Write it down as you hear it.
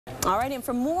All right, and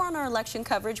for more on our election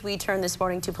coverage, we turn this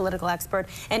morning to political expert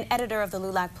and editor of the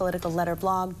LULAC Political Letter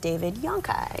blog, David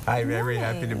Yonki. I'm very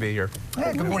happy to be here.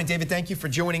 Hey, good morning, David. Thank you for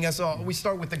joining us. We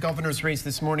start with the governor's race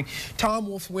this morning. Tom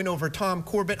Wolf's win over Tom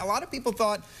Corbett. A lot of people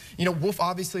thought, you know, Wolf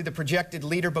obviously the projected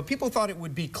leader, but people thought it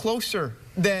would be closer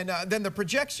than the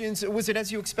projections. Was it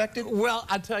as you expected? Well,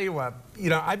 I'll tell you what, you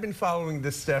know, I've been following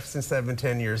this stuff since I've been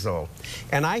 10 years old,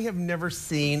 and I have never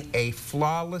seen a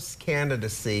flawless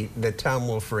candidacy that Tom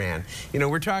Wolf ran. You know,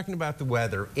 we're talking about the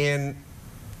weather. In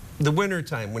the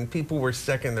wintertime, when people were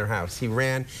stuck in their house, he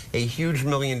ran a huge $1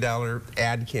 million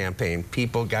ad campaign.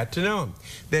 People got to know him.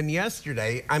 Then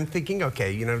yesterday, I'm thinking,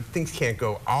 okay, you know, things can't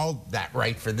go all that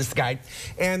right for this guy.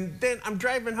 And then I'm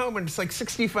driving home, and it's like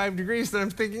 65 degrees, and I'm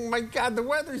thinking, my God, the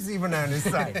weather's even on his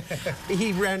side.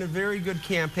 He ran a very good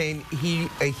campaign. He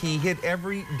hit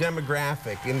every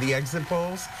demographic in the exit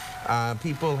polls.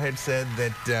 People had said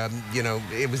that, you know,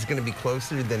 it was going to be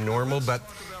closer than normal, but,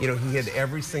 you know, he had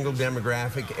every single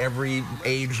demographic, every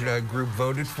age group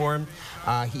voted for him.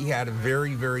 He had a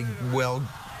very, very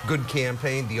good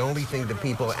campaign. The only thing that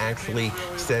people actually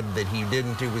said that he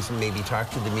didn't do was maybe talk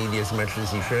to the media as much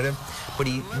as he should have, but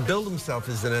he billed himself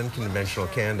as an unconventional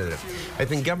candidate. I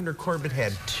think Governor Corbett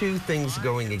had two things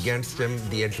going against him: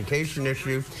 the education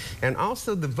issue and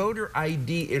also the voter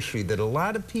ID issue that a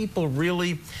lot of people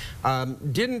really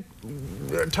didn't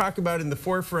talk about in the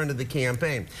forefront of the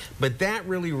campaign. But that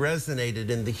really resonated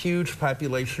in the huge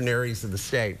population areas of the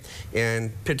state,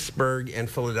 in Pittsburgh and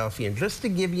Philadelphia. And just to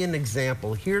give you an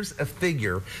example, here's a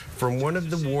figure from one of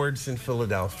the wards in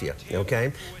Philadelphia,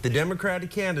 okay? The Democratic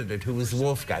candidate, who was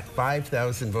Wolf, got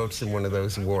 5,000 votes in one of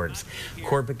those wards.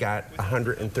 Corbett got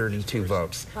 132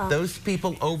 votes. Wow. Those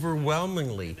people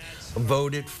overwhelmingly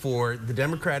voted for the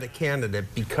Democratic candidate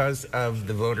because of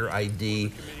the voter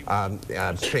ID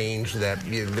change that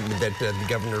the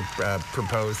governor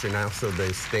proposed, and also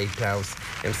the State House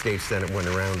and State Senate went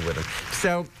around with him.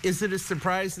 So is it a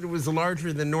surprise that it was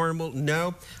larger than normal?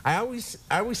 No. I always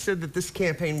said that this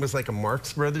campaign was like a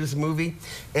Marx Brothers movie.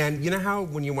 And you know how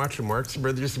when you watch a Marx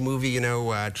Brothers movie, you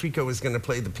know, Chico was going to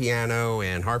play the piano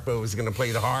and Harpo was going to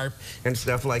play the harp and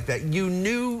stuff like that. You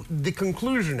knew the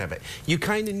conclusion of it. You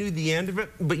kind of knew the end of it,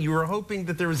 but you were hoping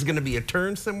that there was going to be a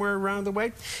turn somewhere around the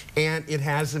way, and it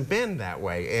hasn't been that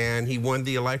way. And he won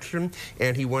the election,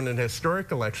 and he won an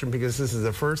historic election because this is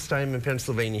the first time in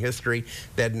Pennsylvania history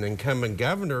that an incumbent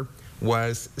governor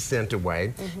was sent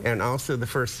away, and also the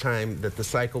first time that the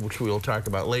cycle, which we will talk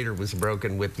about later, was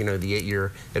broken with, you know, the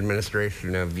 8-year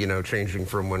administration of, you know, changing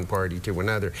from one party to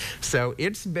another. So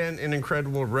it's been an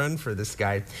incredible run for this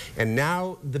guy, and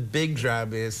now the big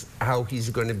job is how he's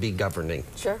going to be governing.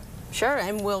 Sure,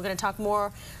 and we're going to talk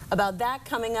more about that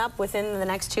coming up within the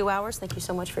next 2 hours. Thank you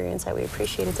so much for your insight. We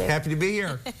appreciate it, David. Happy to be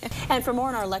here. And for more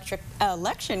on our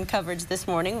election coverage this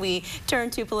morning, we turn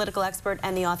to political expert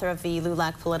and the author of the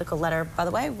LULAC Political Letter, by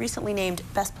the way, recently named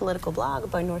Best Political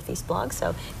Blog by Northeast Blog.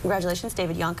 So congratulations,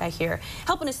 David Yonki here,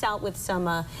 helping us out with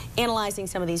some analyzing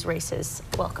some of these races.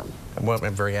 Welcome. Well,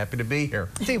 I'm very happy to be here.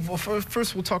 Dave, well,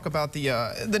 first we'll talk about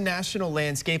the national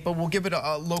landscape, but we'll give it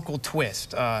a local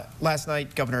twist. Last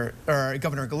night,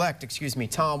 Governor-elect, excuse me,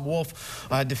 Tom Wolf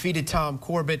defeated Tom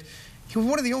Corbett. He was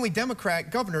one of the only Democrat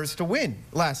governors to win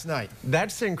last night.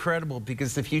 That's incredible,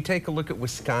 because if you take a look at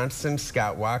Wisconsin,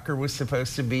 Scott Walker was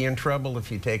supposed to be in trouble.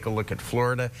 If you take a look at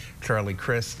Florida, Charlie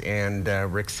Crist and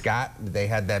Rick Scott, they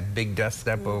had that big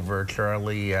dust-up over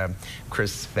Charlie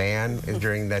Crist's van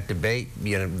during that debate.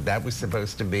 You know, that was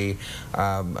supposed to be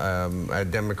a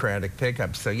Democratic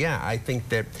pickup. So yeah, I think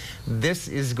that this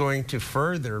is going to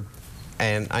further.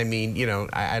 And I mean, you know,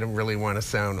 I don't really want to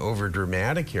sound over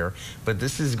dramatic here, but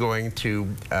this is going to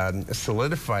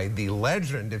solidify the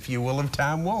legend, if you will, of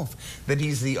Tom Wolf, that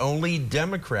he's the only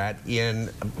Democrat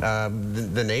in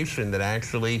the nation that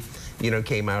actually, you know,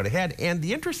 came out ahead. And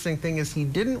the interesting thing is he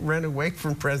didn't run away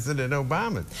from President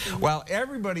Obama. While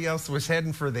everybody else was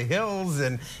heading for the hills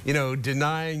and, you know,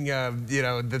 denying, you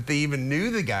know, that they even knew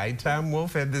the guy, Tom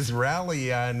Wolf had this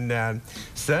rally on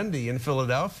Sunday in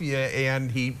Philadelphia,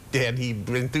 and he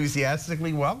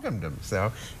enthusiastically welcomed him.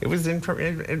 So it was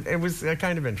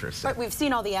kind of interesting. But we've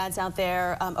seen all the ads out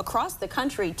there across the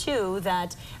country too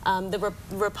that the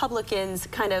Republicans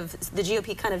the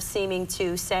GOP kind of seeming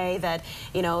to say that,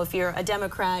 you know, if you're a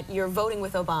Democrat, you're voting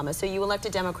with Obama. So you elect a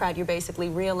Democrat, you're basically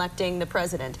re-electing the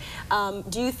president.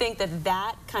 Do you think that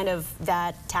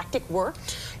that tactic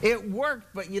worked? It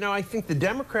worked, but you know, I think the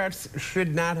Democrats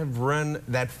should not have run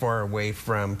that far away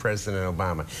from President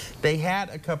Obama. They had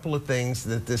a couple of things things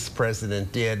that this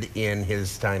president did in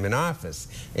his time in office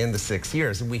in the 6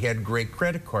 years. We had great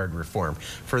credit card reform.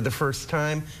 For the first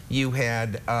time, you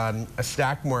had a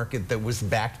stock market that was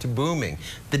back to booming.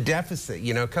 The deficit,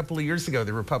 you know, a couple of years ago,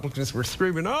 the Republicans were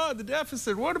screaming, oh, the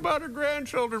deficit, what about our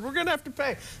grandchildren? We're going to have to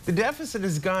pay. The deficit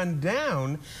has gone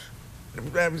down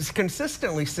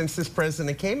consistently since this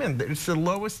president came in. It's the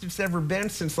lowest it's ever been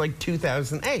since like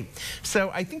 2008. So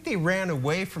I think they ran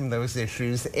away from those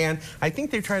issues, and I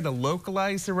think they tried to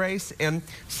localize the race. And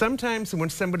sometimes when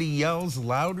somebody yells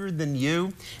louder than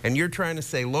you, and you're trying to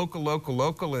say local, local,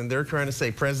 local, and they're trying to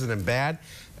say president bad,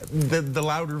 the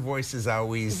louder voices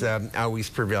always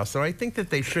prevail. So I think that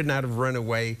they should not have run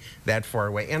away that far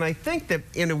away. And I think that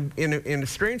in a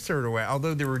strange sort of way,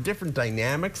 although there were different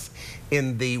dynamics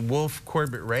in the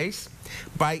Wolf-Corbett race,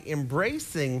 by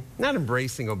not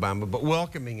embracing Obama, but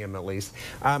welcoming him at least,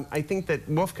 I think that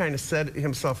Wolf kind of set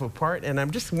himself apart. And I'm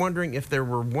just wondering if there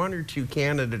were one or two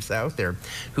candidates out there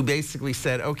who basically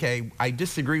said, okay, I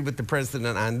disagree with the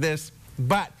president on this,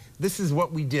 but this is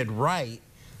what we did right.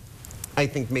 I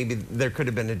think maybe there could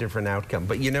have been a different outcome.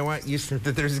 But you know what? You said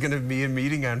that there's going to be a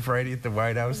meeting on Friday at the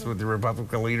White House with the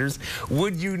Republican leaders.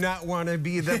 Would you not want to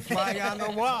be the fly on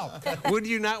the wall? Would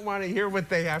you not want to hear what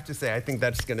they have to say? I think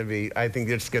that's going to be,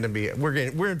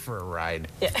 we're in for a ride.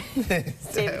 Yeah.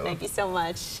 David, thank you so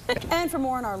much. And for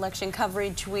more on our election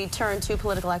coverage, we turn to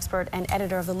political expert and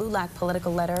editor of the LULAC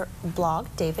Political Letter blog,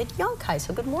 David Yonki.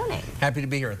 So good morning. Happy to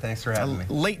be here. Thanks for having me.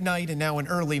 Late night and now an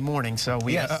early morning, so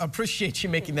we appreciate you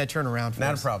making that turnaround.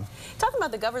 Not a problem. Talking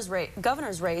about the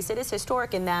governor's race, it is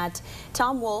historic in that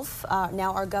Tom Wolf,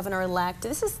 now our governor-elect,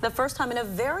 this is the first time in a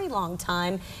very long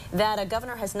time that a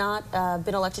governor has not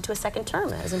been elected to a second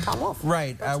term, as in Tom Wolf.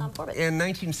 Right. In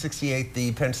 1968,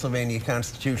 the Pennsylvania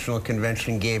Constitutional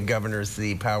Convention gave governors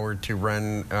the power to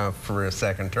run for a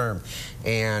second term.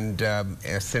 And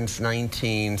since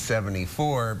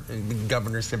 1974,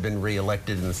 governors have been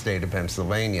reelected in the state of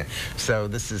Pennsylvania. So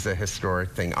this is a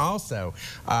historic thing. Also,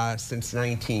 since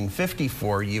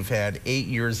 1954, you've had 8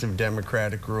 years of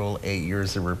Democratic rule, 8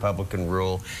 years of Republican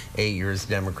rule, 8 years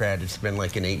Democrat. It's been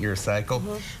like an 8-year cycle.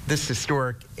 This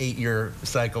historic 8-year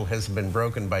cycle has been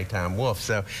broken by Tom Wolf.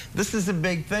 So this is a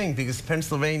big thing because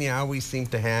Pennsylvania always seemed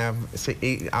to have,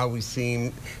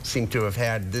 seem to have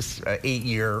had this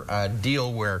 8-year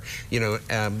deal where, you know,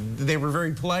 they were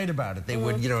very polite about it. They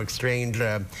would, you know, exchange,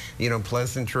 you know,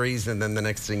 pleasantries, and then the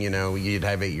next thing you know, you'd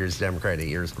have 8 years Democrat, 8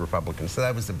 years Republican. So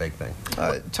that was a big thing.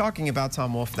 Talking about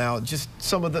Tom Wolf now, just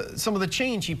some of the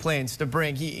change he plans to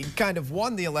bring. He kind of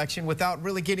won the election without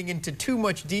really getting into too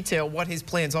much detail what his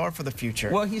plans are for the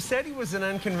future. Well, he said he was an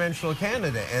unconventional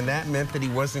candidate, and that meant that he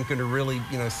wasn't going to really,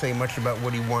 you know, say much about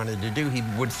what he wanted to do. He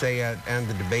would say on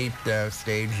the debate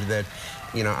stage that,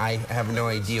 you know, I have no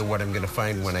idea what I'm going to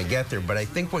find when I get there. But I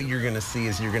think what you're going to see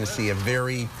is you're going to see a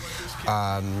very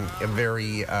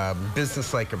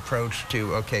business-like approach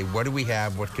to, okay, what do we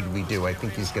have? What could we do? I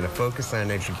think he's going to focus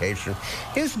on education.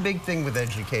 His big thing with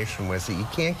education was that you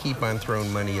can't keep on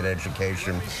throwing money at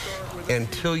education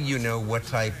until you know what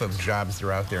type of jobs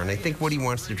are out there. And I think what he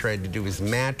wants to try to do is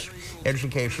match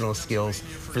educational skills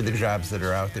for the jobs that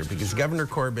are out there. Because Governor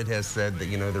Corbett has said that,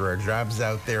 you know, there are jobs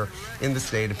out there in the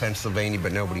state of Pennsylvania,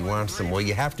 but nobody wants them. Well,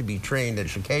 you have to be trained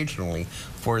educationally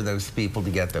for those people to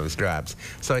get those jobs.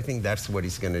 So I think that's what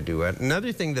he's going to do.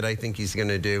 Another thing that I think he's going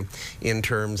to do in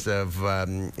terms of a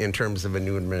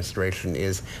new administration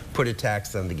is put a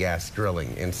tax on the gas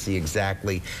drilling and see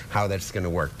exactly how that's going to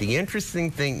work. The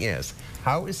interesting thing is,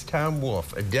 how is Tom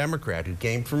Wolf, a Democrat who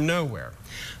came from nowhere,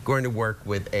 going to work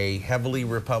with a heavily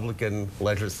Republican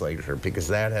legislature? Because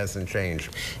that hasn't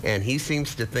changed. And he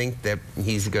seems to think that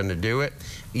he's going to do it.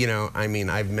 You know, I mean,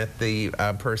 I've met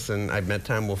I've met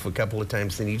Tom Wolf a couple of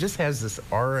times, and he just has this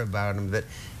aura about him that,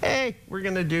 hey, we're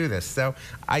going to do this. So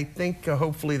I think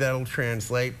hopefully that'll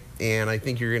translate. And I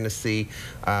think you're going to see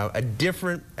a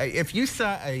different, if you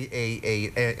saw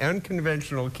an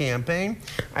unconventional campaign,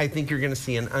 I think you're going to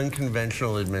see an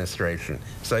unconventional administration.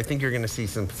 So I think you're going to see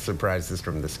some surprises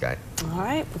from this guy. All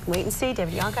right, we can wait and see.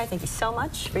 David Yonki, thank you so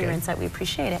much for your insight. We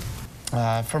appreciate it.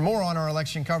 For more on our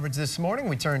election coverage this morning,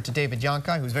 we turn to David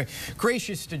Yonki, who's very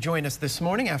gracious to join us this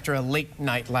morning after a late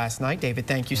night last night. David,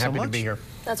 thank you so much. Happy to be here.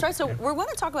 That's right. So we're going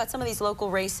to talk about some of these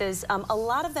local races. A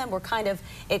lot of them were kind of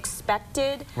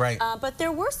expected, right? But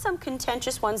there were some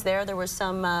contentious ones there. There were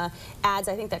some ads,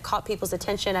 I think, that caught people's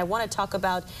attention. I want to talk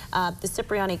about the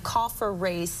Cipriani-Coffer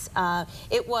race.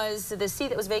 It was the seat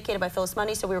that was vacated by Phyllis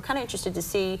Mundy, so we were kind of interested to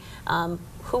see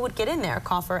who would get in there.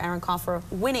 Aaron Coffer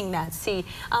winning that seat.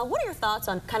 What are your thoughts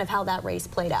on kind of how that race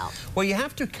played out? Well, you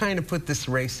have to kind of put this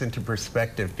race into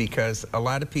perspective, because a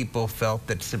lot of people felt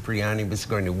that Cipriani was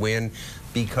going to win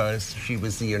because she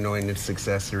was the anointed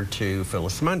successor to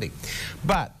Phyllis Mundy.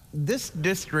 But this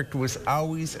district was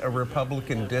always a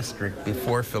Republican district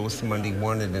before Phyllis Mundy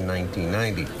won it in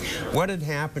 1990. What had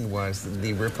happened was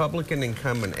the Republican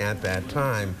incumbent at that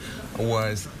time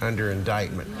was under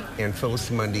indictment, and Phyllis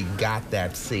Mundy got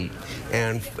that seat.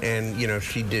 And you know,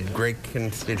 she did great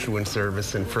constituent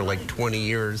service, and for like 20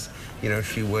 years, you know,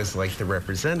 she was like the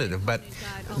representative. But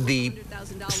the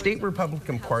state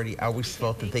Republican Party always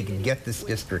felt that they could get this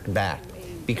district back,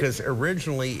 because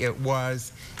originally it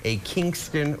was a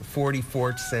Kingston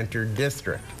 44th Center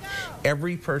district.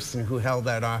 Every person who held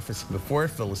that office before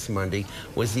Phyllis Mundy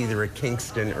was either a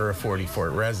Kingston or a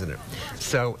 44th resident.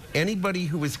 So anybody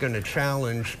who was going to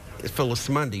challenge Phyllis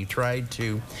Mundy tried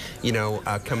to, you know,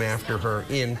 come after her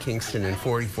in Kingston and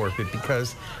 44th, but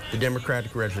because the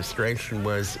Democratic registration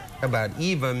was about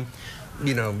even,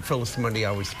 you know, Phyllis Mundy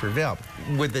always prevailed.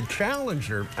 With the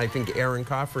challenger, I think Aaron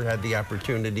Coffer had the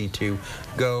opportunity to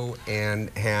go and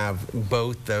have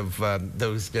both of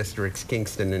those districts,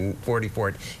 Kingston and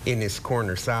 44th, in his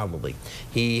corner solidly.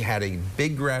 He had a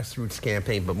big grassroots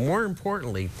campaign, but more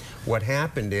importantly, what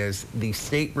happened is the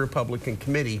state Republican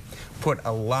committee put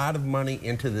a lot of money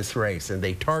into this race, and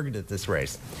they targeted this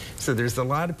race. So there's a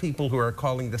lot of people who are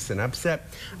calling this an upset.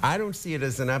 I don't see it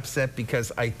as an upset,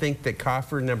 because I think that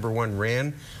Coffer, number one,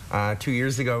 ran 2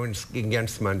 years ago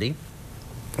against Mundy.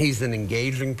 He's an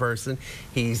engaging person.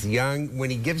 He's young.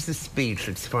 When he gives a speech,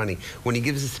 it's funny. When he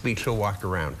gives a speech, he'll walk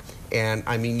around. And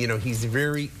I mean, you know, he's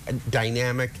very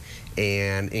dynamic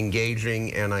and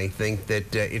engaging, and I think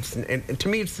that and to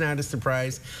me, it's not a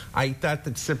surprise. I thought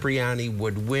that Cipriani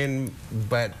would win,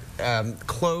 but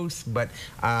close, but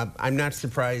I'm not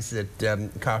surprised that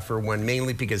Coffer won,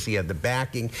 mainly because he had the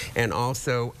backing, and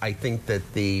also I think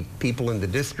that the people in the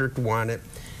district wanted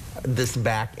this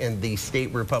back, and the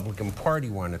state Republican Party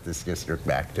wanted this district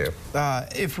back too.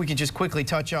 If we could just quickly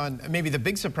touch on maybe the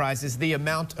big surprise is the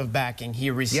amount of backing he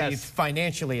received, yes,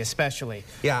 financially especially.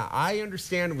 Yeah, I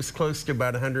understand it was close to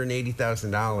about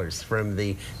 $180,000 from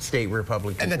the state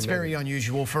Republican And that's committee. Very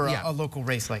unusual for a local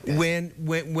race like this.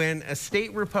 When a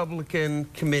state Republican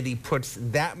committee puts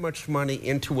that much money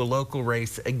into a local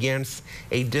race against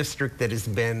a district that has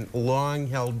been long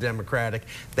held Democratic,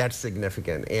 that's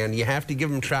significant. And you have to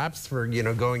give them chops for, you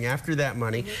know, going after that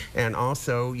money, and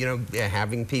also, you know,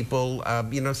 having people,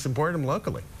 you know, support them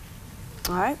locally.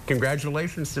 All right.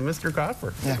 Congratulations to Mr.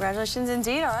 Coffer. Yeah. Congratulations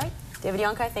indeed. All right. David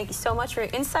Yonki, thank you so much for your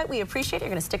insight. We appreciate it.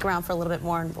 You're going to stick around for a little bit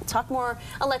more, and we'll talk more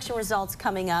election results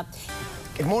coming up.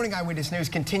 Good morning. Eyewitness News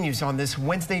continues on this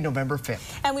Wednesday, November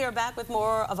 5th. And we are back with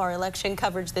more of our election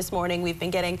coverage this morning. We've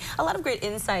been getting a lot of great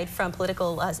insight from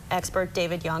political expert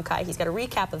David Yonki. He's got a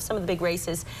recap of some of the big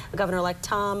races. Governor-elect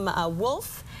Tom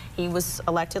Wolf, he was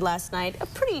elected last night. A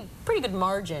pretty good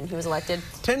margin. He was elected.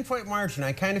 10-point margin.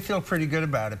 I kind of feel pretty good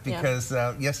about it, because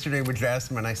yesterday with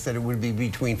Jasmine, I said it would be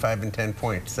between 5 and 10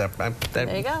 points.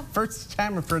 There you go. First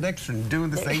time a prediction. Doing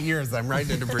this 8 years, I'm right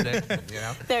into prediction. You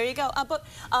know. There you go. But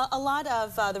a lot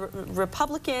of the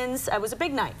Republicans. It was a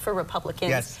big night for Republicans.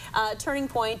 Yes. Turning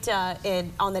point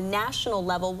on the national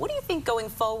level. What do you think going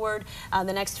forward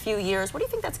the next few years? What do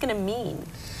you think that's going to mean?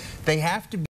 They have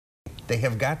to be. They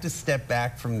have got to step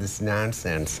back from this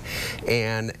nonsense,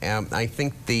 and I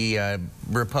think the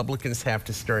Republicans have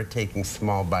to start taking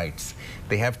small bites.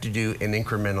 They have to do an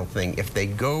incremental thing. If they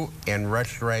go and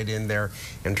rush right in there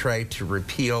and try to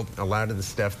repeal a lot of the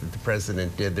stuff that the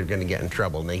president did, they're going to get in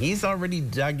trouble. Now, he's already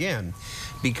dug in,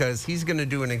 because he's going to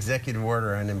do an executive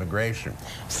order on immigration.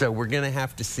 So we're going to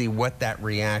have to see what that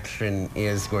reaction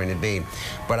is going to be.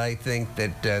 But I think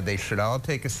that they should all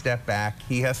take a step back.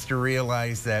 He has to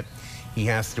realize that he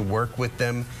has to work with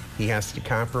them. He has to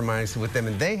compromise with them,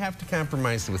 and they have to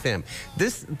compromise with him.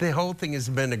 The whole thing has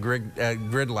been a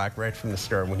gridlock right from the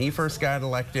start. When he first got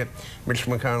elected, Mitch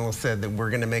McConnell said that we're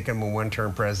going to make him a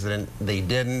one-term president. They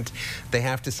didn't. They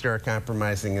have to start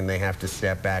compromising, and they have to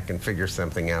step back and figure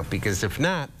something out, because if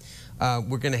not,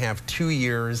 we're going to have 2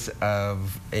 years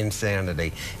of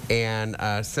insanity. And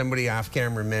somebody off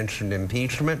camera mentioned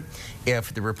impeachment.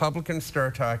 If the Republicans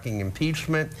start talking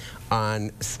impeachment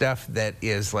on stuff that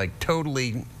is like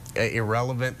totally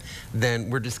irrelevant, then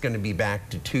we're just going to be back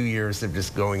to 2 years of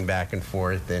just going back and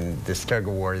forth and this tug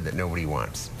of war that nobody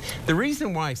wants. The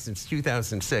reason why since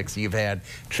 2006 you've had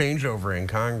changeover in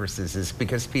Congresses is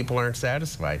because people aren't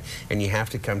satisfied, and you have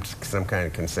to come to some kind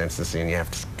of consensus and you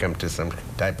have to come to some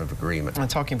type of agreement. And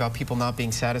talking about people not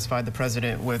being satisfied, the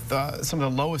president with some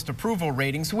of the lowest approval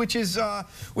ratings, which is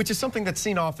something that's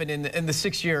seen often in the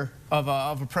 6th year of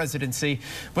a presidency.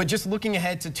 But just looking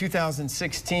ahead to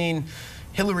 2016,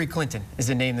 Hillary Clinton is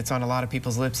a name that's on a lot of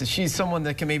people's lips. Is she someone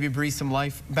that can maybe breathe some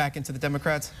life back into the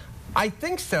Democrats? I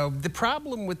think so. The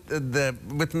problem with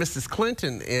with Mrs.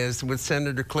 Clinton is with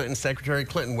Senator Clinton, Secretary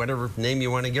Clinton, whatever name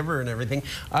you want to give her and everything.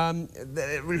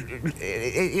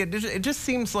 It just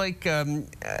seems like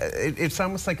it's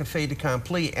almost like a fait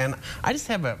accompli, and I just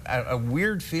have a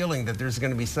weird feeling that there's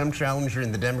going to be some challenger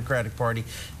in the Democratic Party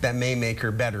that may make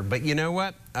her better. But you know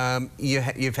what?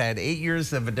 You've had 8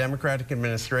 years of a Democratic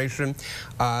administration.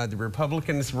 The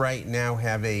Republicans right now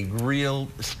have a real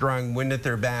strong wind at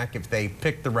their back if they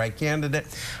pick the right candidate.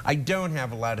 I don't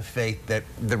have a lot of faith that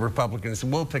the Republicans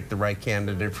will pick the right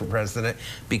candidate for president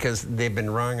because they've been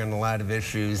wrong on a lot of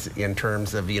issues in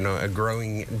terms of, you know, a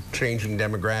growing, changing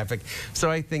demographic.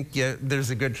 So I think there's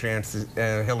a good chance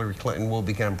that Hillary Clinton will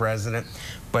become president.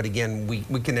 But again,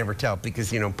 we can never tell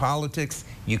because, you know, politics,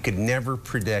 you could never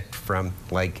predict from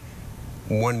like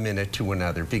 1 minute to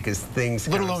another because things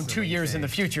let alone 2 years change in the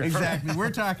future. Exactly. We're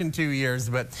talking 2 years,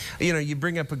 but you know, you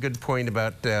bring up a good point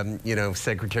about you know,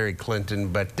 Secretary Clinton,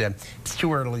 but it's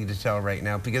too early to tell right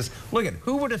now because look at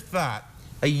who would have thought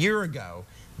a year ago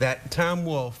that Tom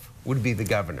Wolf would be the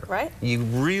governor. Right. You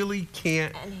really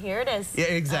can't. And here it is. Yeah,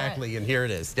 exactly. Right. And here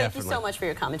it is. Definitely. Thank you so much for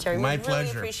your commentary. My we pleasure.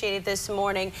 really appreciate it this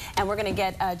morning, and we're going to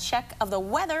get a check of the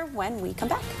weather when we come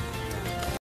back.